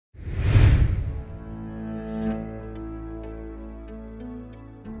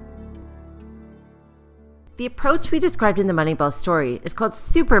The approach we described in the Moneyball story is called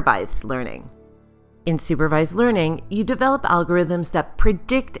supervised learning. In supervised learning, you develop algorithms that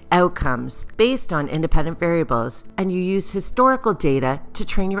predict outcomes based on independent variables, and you use historical data to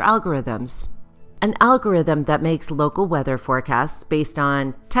train your algorithms. An algorithm that makes local weather forecasts based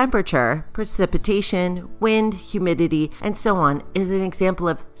on temperature, precipitation, wind, humidity, and so on is an example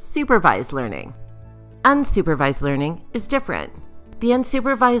of supervised learning. Unsupervised learning is different. The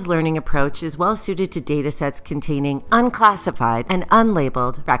unsupervised learning approach is well suited to datasets containing unclassified and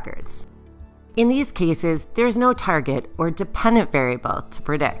unlabeled records. In these cases, there is no target or dependent variable to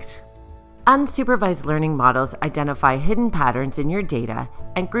predict. Unsupervised learning models identify hidden patterns in your data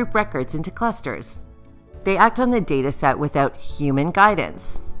and group records into clusters. They act on the dataset without human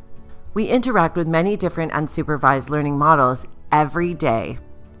guidance. We interact with many different unsupervised learning models every day.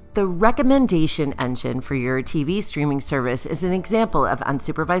 The recommendation engine for your TV streaming service is an example of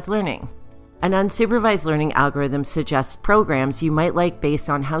unsupervised learning. An unsupervised learning algorithm suggests programs you might like based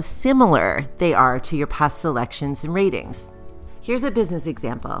on how similar they are to your past selections and ratings. Here's a business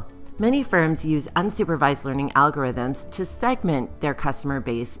example. Many firms use unsupervised learning algorithms to segment their customer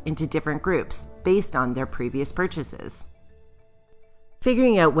base into different groups based on their previous purchases.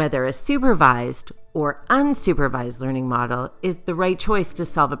 Figuring out whether a supervised or unsupervised learning model is the right choice to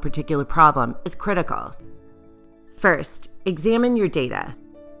solve a particular problem is critical. First, examine your data.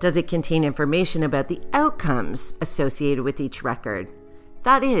 Does it contain information about the outcomes associated with each record?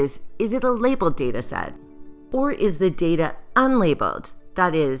 That is it a labeled dataset? Or is the data unlabeled?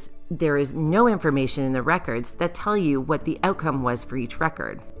 That is, there is no information in the records that tell you what the outcome was for each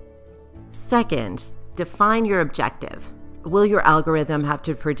record. Second, define your objective. Will your algorithm have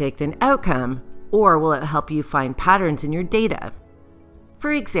to predict an outcome, or will it help you find patterns in your data?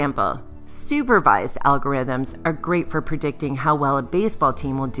 For example, supervised algorithms are great for predicting how well a baseball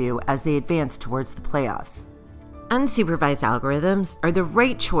team will do as they advance towards the playoffs. Unsupervised algorithms are the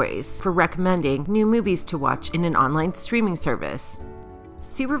right choice for recommending new movies to watch in an online streaming service.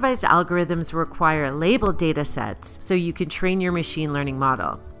 Supervised algorithms require labeled datasets so you can train your machine learning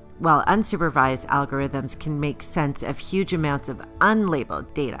model, while unsupervised algorithms can make sense of huge amounts of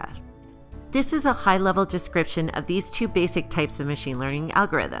unlabeled data. This is a high-level description of these two basic types of machine learning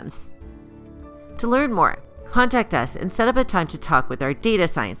algorithms. To learn more, contact us and set up a time to talk with our data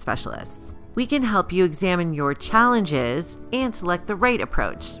science specialists. We can help you examine your challenges and select the right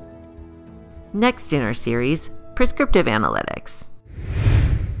approach. Next in our series, Prescriptive Analytics.